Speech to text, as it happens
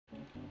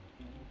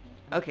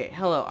Okay,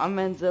 hello, I'm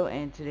Enzo,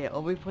 and today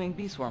I'll be playing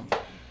Bee Swarm.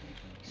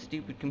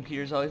 Stupid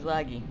computer's always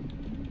laggy.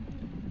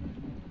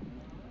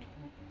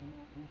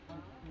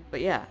 But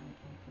yeah,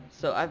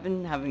 so I've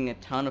been having a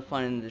ton of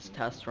fun in this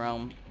test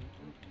realm.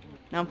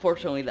 Now,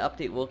 unfortunately, the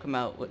update will come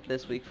out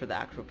this week for the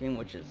actual game,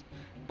 which is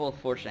both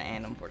fortunate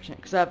and unfortunate,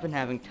 because I've been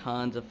having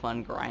tons of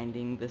fun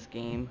grinding this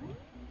game.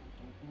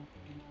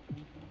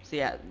 So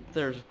yeah,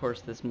 there's of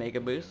course this Mega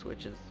Boost,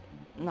 which is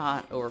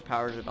not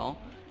overpowered at all,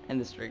 and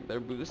this regular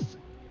boost,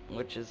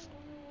 which is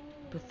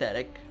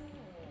pathetic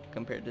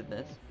compared to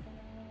this.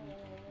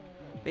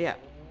 But yeah,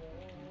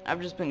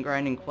 I've just been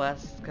grinding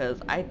quests because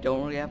I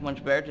don't really have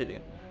much better to do.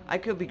 I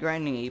could be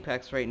grinding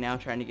Apex right now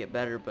trying to get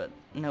better, but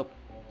nope.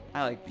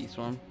 I like Bee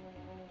Swarm.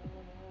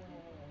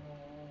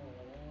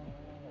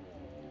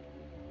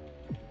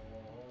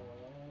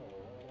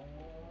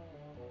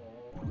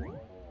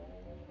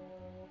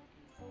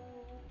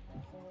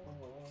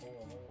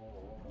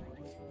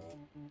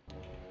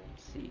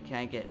 Let's see, can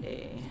I get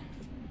a...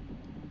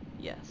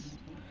 Yes.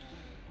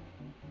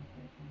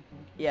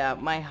 Yeah,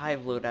 my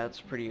Hive loadout's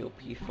pretty OP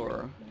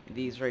for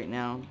these right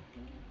now.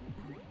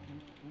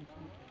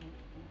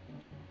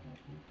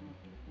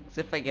 Because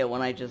if I get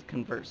one, I just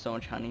convert so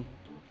much honey.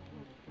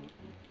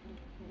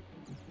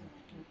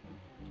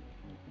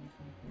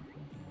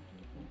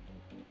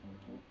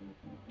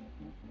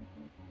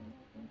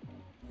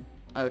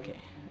 Okay,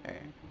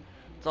 alright.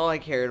 That's all I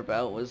cared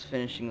about was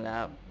finishing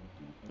that.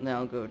 Now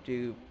I'll go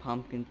do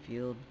Pumpkin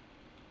Field.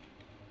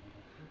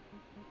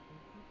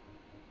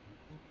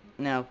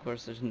 Now, of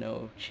course, there's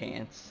no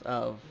chance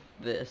of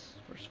this,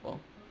 first of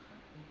all.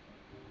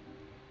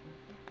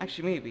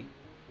 Actually, maybe.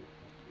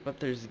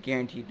 But there's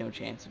guaranteed no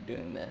chance of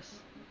doing this.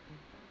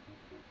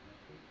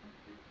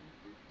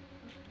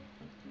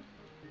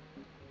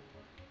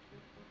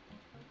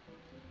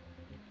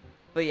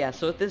 But yeah,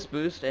 so with this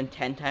boost and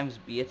 10 times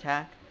B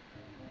attack...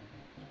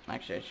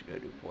 Actually, I should go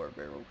do Polar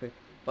Bear real quick.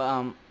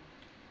 But,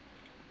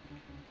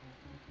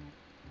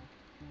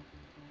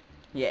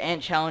 yeah,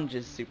 Ant Challenge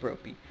is super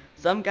OP.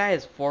 Some guy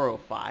is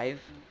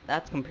 405.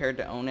 That's compared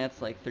to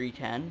Onet's like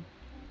 310.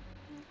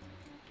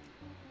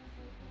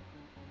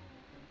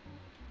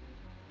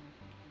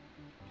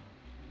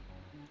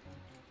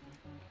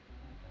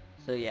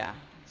 So yeah,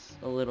 it's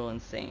a little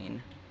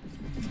insane.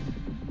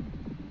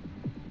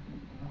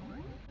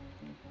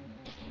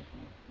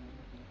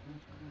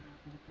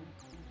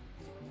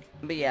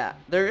 But yeah,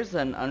 there is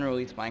an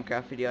unreleased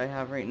Minecraft video I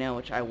have right now,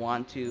 which I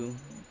want to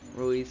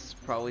release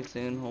probably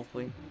soon,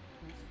 hopefully.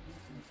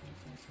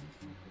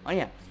 Oh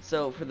yeah,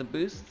 so for the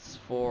boosts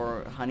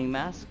for Honey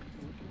Mask,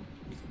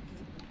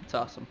 it's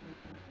awesome.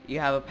 You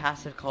have a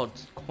passive called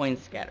Coin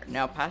Scatter.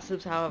 Now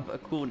passives have a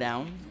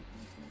cooldown,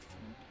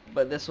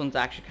 but this one's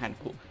actually kind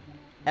of cool.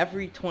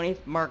 Every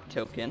 20th mark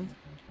token,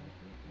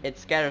 it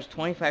scatters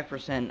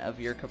 25%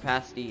 of your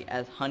capacity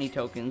as honey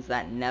tokens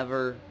that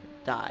never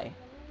die.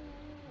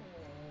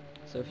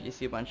 So if you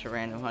see a bunch of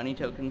random honey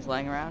tokens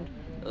lying around,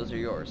 those are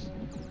yours.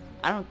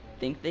 I don't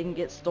think they can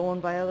get stolen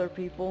by other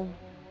people.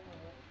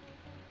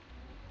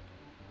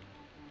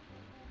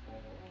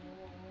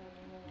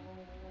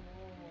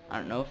 I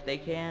don't know if they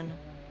can.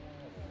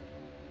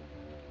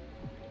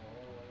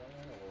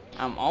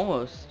 I'm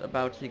almost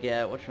about to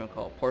get,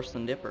 whatchamacallit,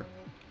 Porcelain Dipper.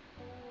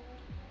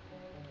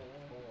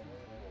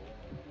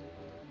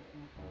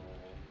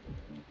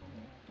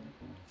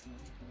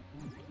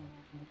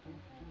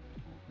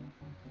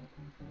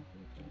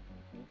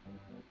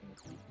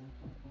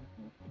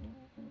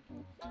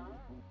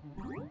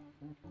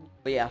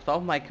 But yeah, with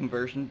all my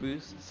conversion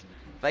boosts,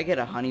 if I get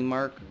a honey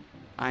mark,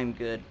 I'm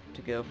good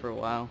to go for a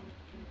while.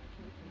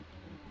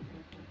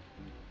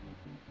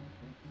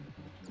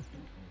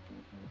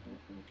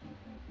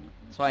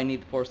 So I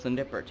need the Porcelain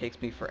Dipper. It takes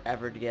me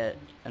forever to get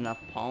enough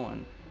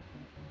pollen.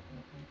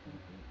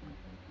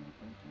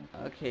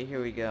 Okay,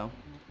 here we go.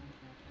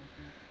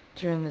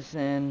 Turn this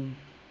in.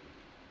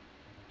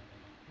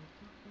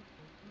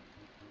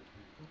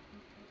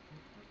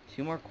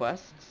 2 more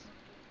quests?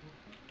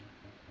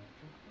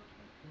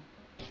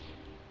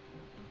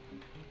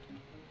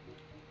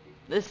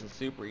 This is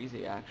super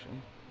easy,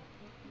 actually.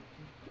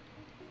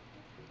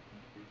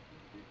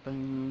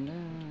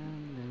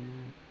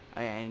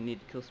 I need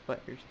to kill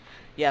spiders.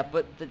 Yeah,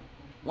 but the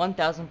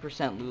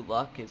 1000% loot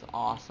luck is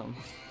awesome.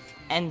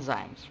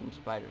 Enzymes from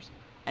spiders.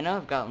 I know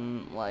I've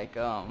gotten, like,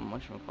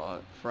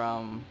 whatchamacallit,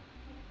 from...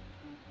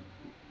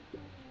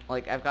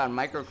 Like, I've gotten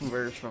micro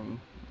converters from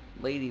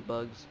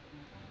ladybugs.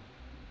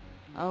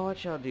 Oh, what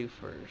shall I do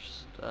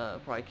first?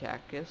 Probably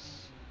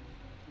cactus.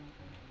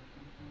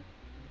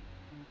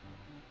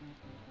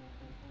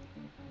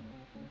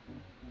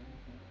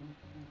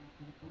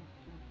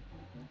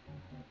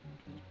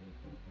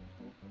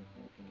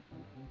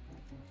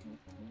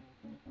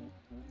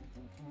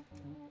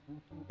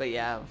 But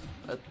yeah,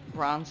 a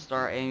bronze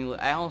star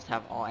amulet. I almost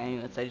have all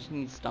amulets. I just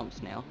need stump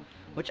snail,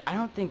 which I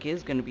don't think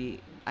is gonna be.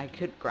 I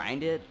could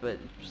grind it, but it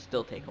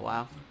still take a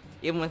while,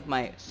 even with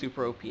my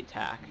super OP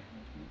attack.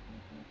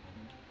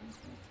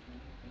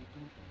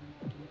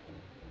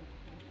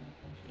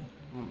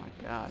 Oh my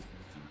god,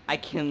 I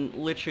can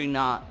literally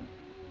not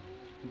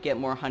get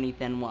more honey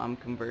than what I'm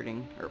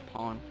converting, or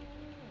pollen.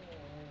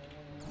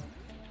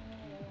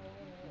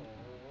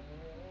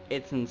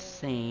 It's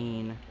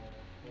insane.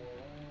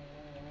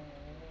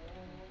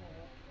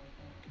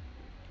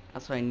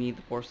 That's why I need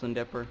the porcelain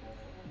dipper.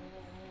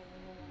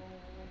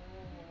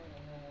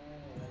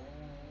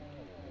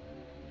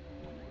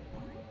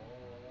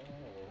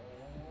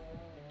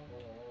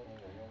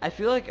 I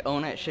feel like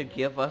Onet should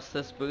give us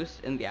this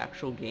boost in the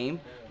actual game,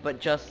 but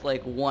just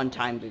like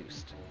one-time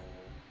boost.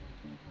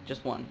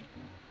 Just one.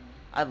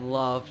 I'd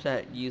love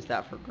to use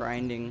that for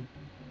grinding.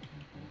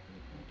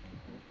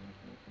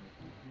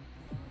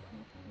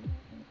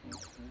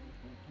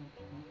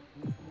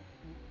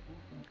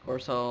 Of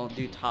course, I'll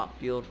do top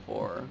field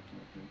for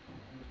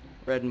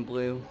red and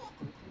blue.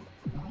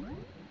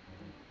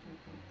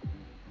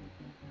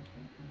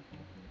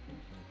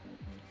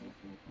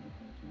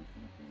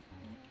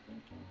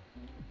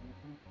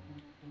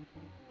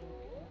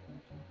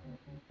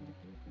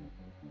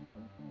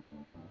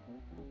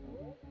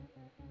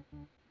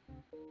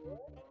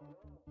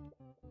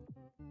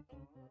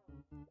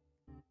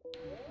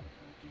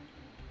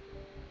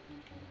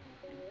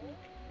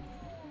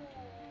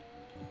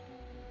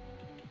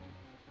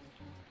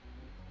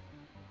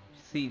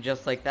 See,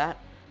 just like that,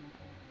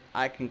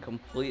 I can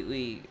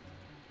completely,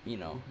 you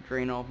know,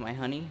 drain all of my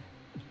honey,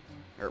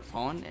 or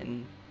pollen,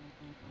 and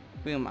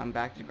boom, I'm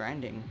back to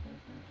grinding.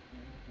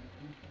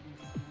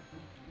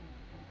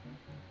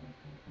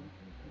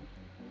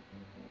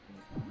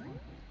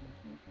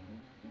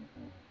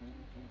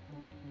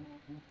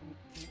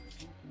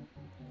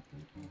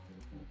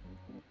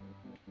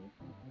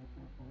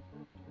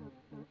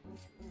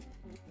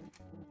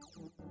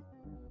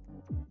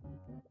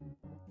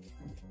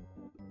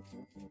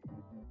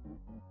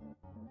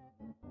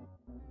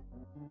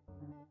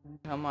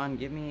 Come on,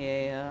 give me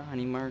a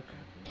honey mark.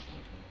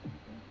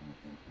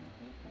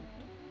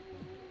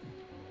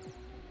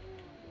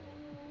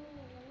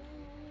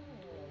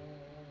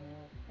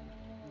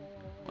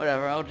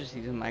 Whatever, I'll just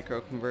use a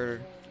micro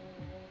converter.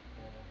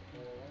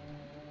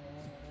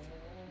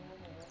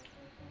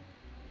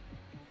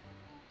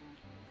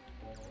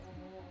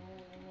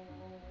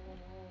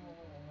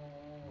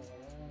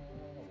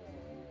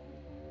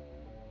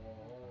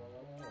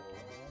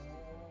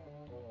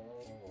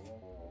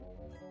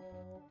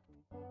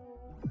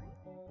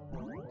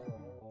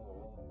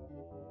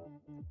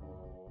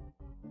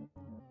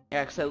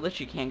 Yeah, because I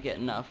literally can't get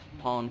enough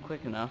pollen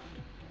quick enough.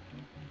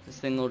 This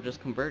thing will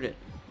just convert it.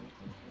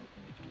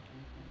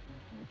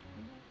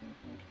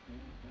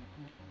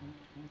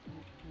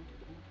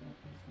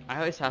 I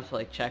always have to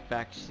like check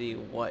back to see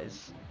what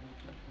is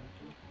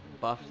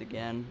buffed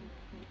again.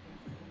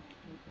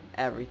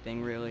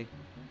 Everything, really.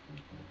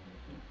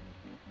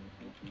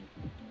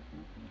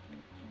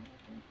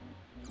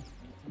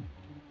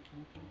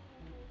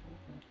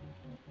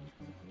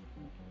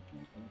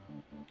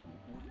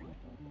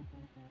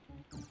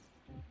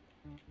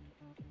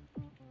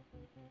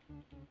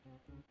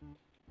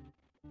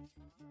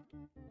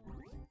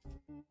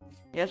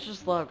 Yeah, it's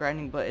just a lot of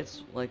grinding, but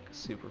it's like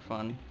super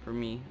fun, for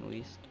me at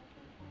least.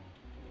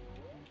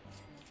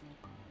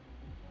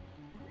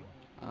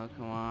 Oh,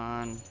 come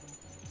on.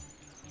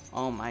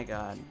 Oh my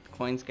god,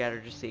 Coin Scatter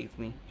just saved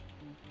me.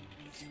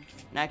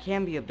 Now it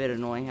can be a bit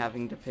annoying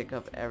having to pick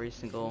up every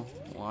single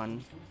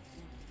one.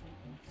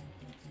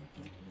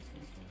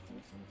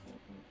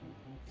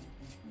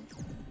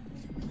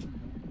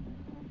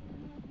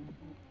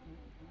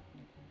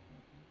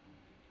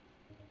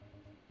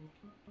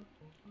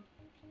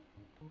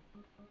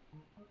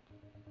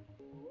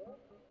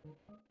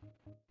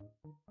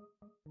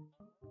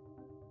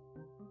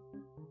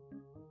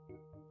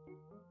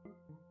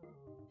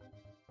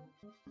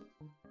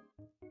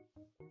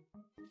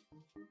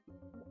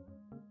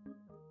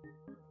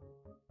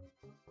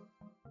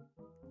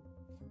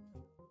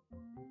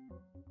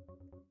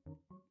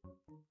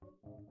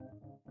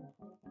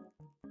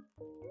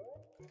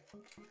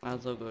 Might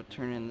as well go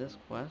turn in this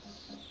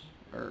quest,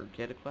 or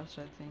get a quest,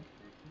 I think.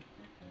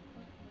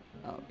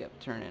 Oh, yep,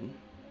 turn in.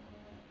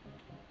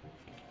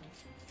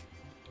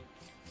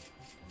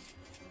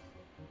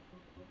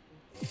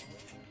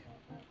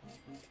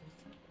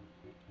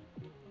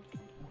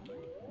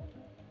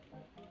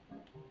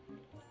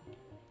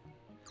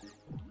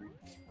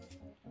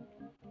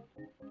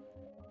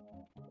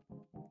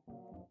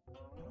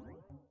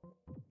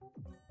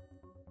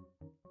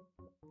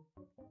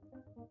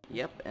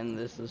 Yep, and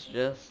this is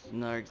just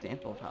another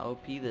example of how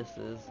OP this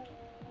is.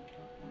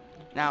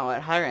 Now,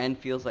 at higher end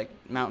feels like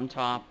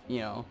mountaintop, you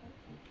know,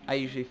 I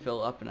usually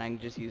fill up and I can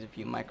just use a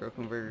few micro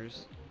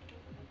converters.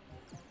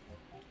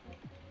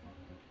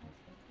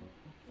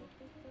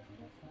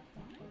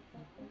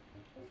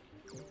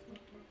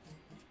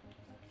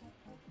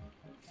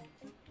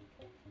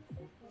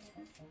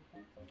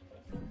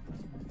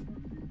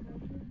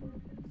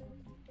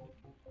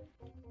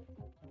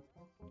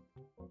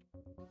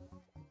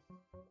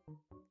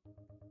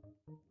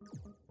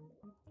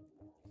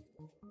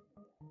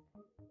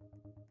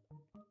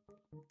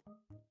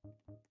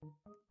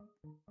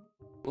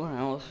 Ooh, I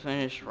almost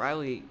finished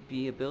Riley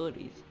B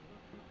abilities.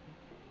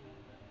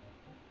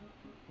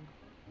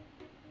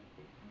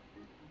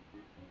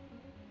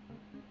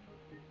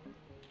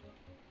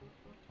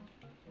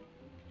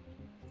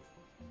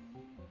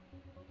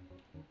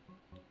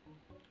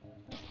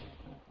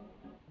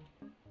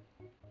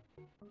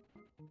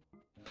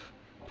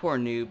 Poor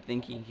noob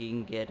thinking he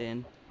can get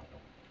in.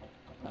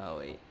 Oh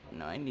wait,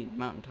 no, I need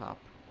mountaintop.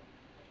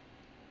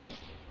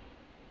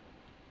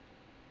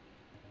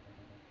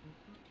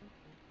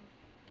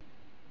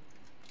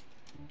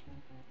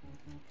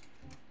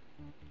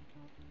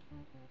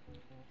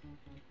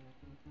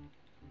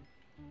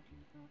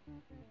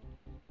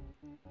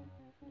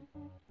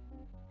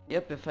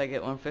 Yep, if I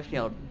get 150,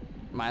 I'll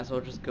might as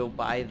well just go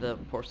buy the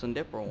porcelain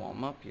dipper while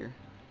I'm up here.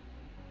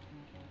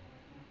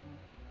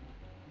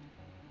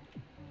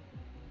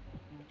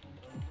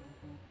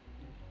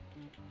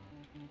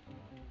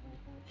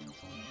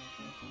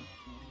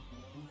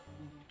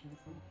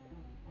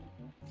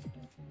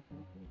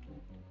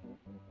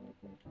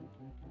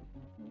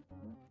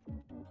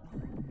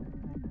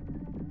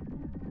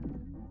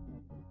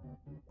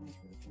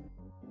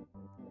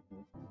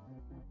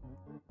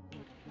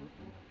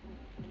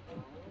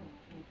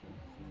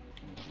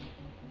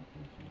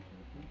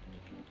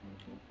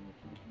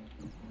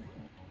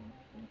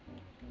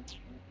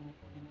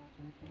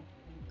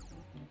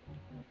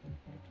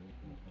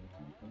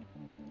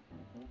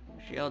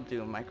 Actually, I'll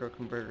do a micro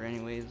converter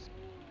anyways.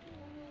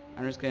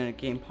 I'm just gonna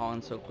gain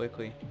pollen so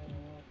quickly.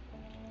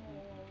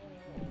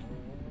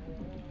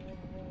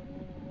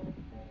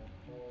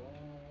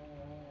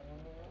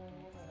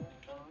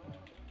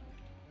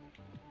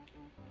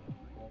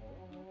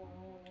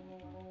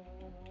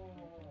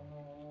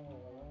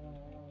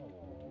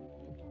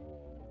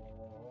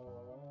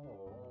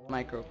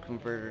 Micro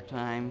converter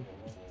time.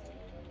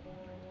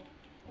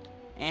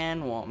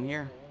 And while I'm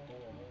here,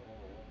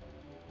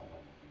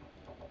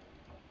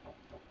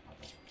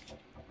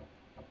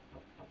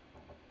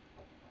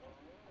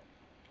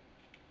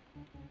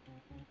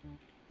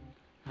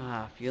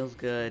 feels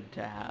good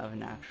to have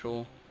an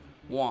actual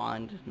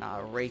wand, not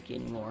a rake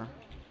anymore.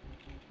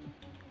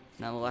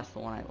 Nonetheless, the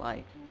one I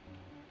like.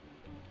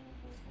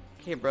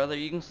 Okay, brother,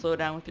 you can slow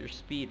down with your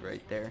speed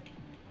right there.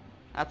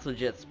 That's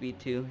legit speed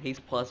too.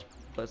 Haste plus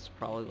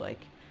probably like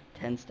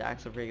 10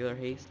 stacks of regular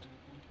haste.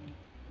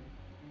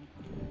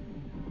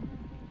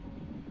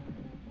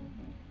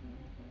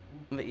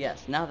 But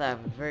yes, now that I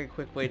have a very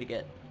quick way to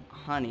get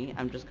honey,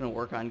 I'm just going to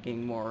work on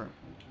getting more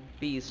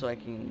bees so I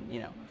can,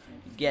 you know,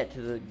 get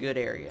to the good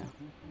area.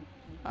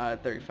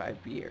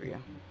 35B area.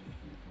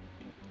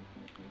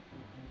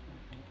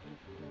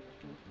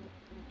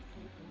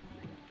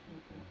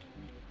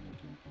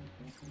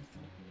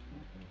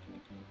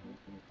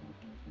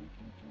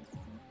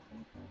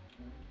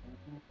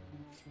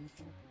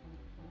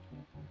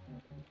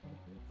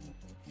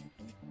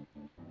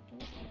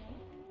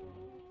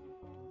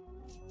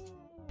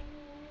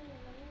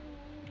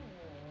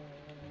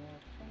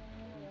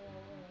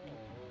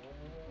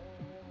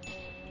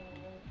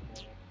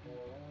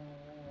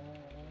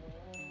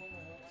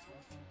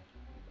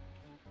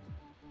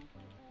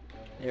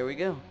 There we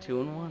go,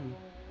 2 and 1.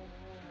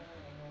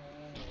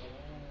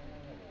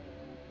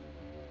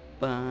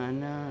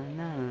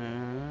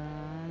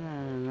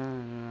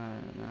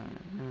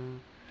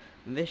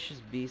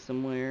 Vicious bee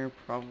somewhere,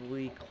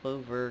 probably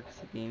Clover, because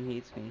the game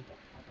hates me.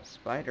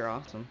 Spider,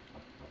 awesome.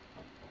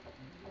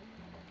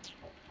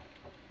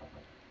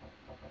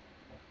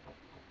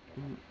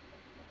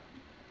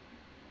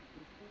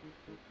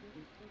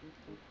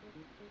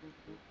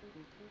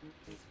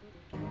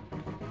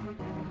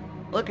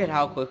 Look at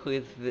how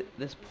quickly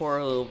this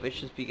poor little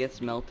vicious bee gets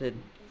melted.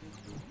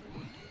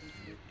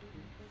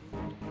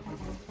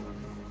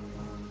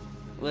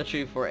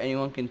 Literally before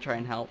anyone can try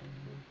and help.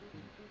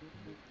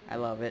 I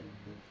love it.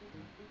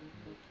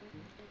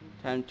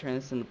 Time to turn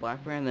this into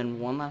Black Bear and then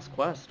one last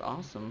quest.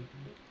 Awesome.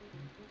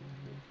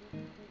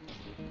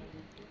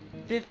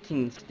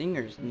 15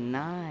 stingers.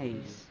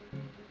 Nice.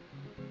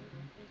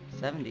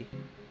 70.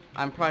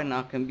 I'm probably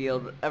not going to be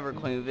able to ever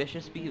claim a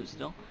vicious bee, but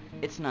still,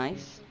 it's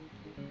nice.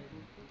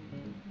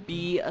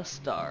 Be a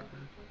star.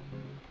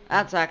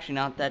 That's actually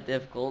not that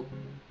difficult.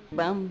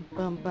 Bum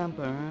bum bum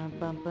bum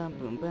bum bum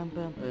bum bum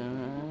bum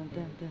bum.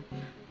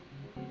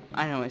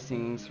 I know my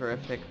singing's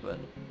horrific, but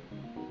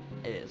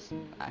it is.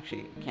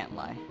 Actually, can't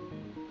lie.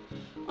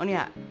 Oh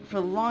yeah,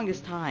 for the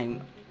longest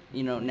time,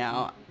 you know,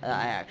 now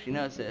I actually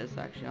notice it. It's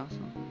actually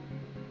awesome.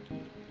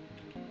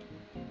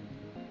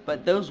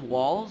 But those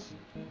walls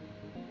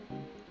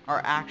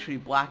are actually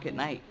black at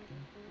night.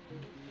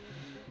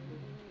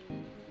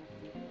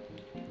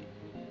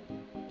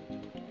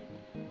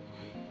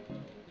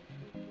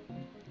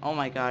 Oh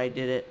my god, I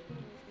did it.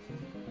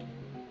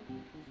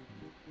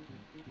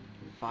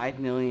 5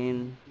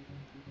 million.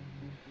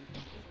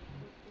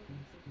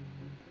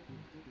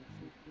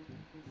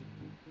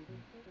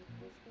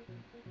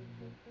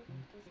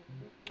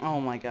 Oh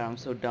my god, I'm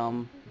so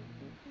dumb.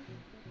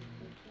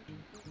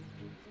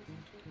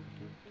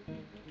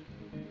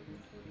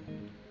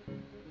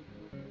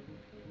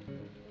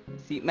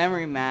 See,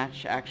 memory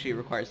match actually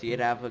requires you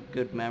to have a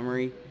good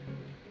memory.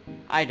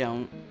 I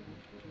don't.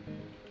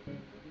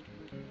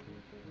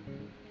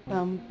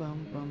 Bum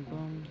bum bum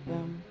bum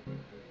bum.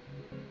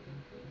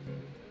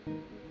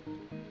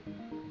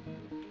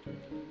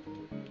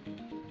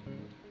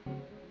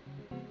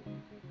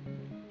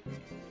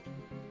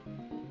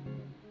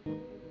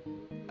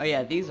 Oh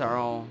yeah, these are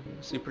all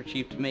super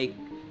cheap to make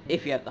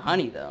if you have the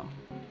honey though.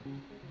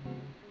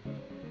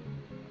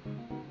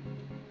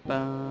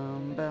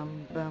 Bum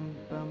bum bum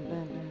bum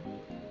bum bum.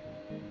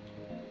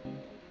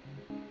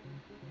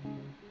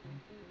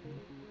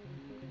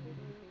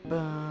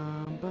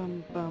 Bum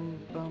bum bum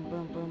bum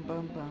bum bum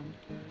bum bum.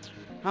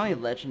 How many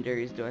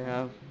legendaries do I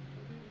have?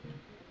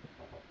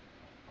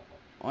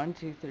 1,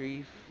 2,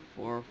 3,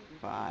 4,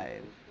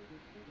 5.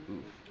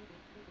 Oof.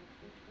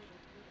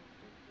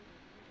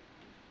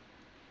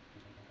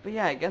 But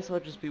yeah, I guess I'll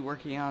just be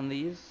working on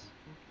these.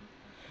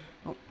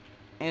 Oh,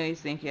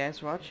 anyways, thank you guys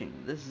for watching.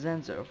 This is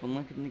Enzo from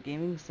Lincoln the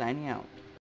Gaming, signing out.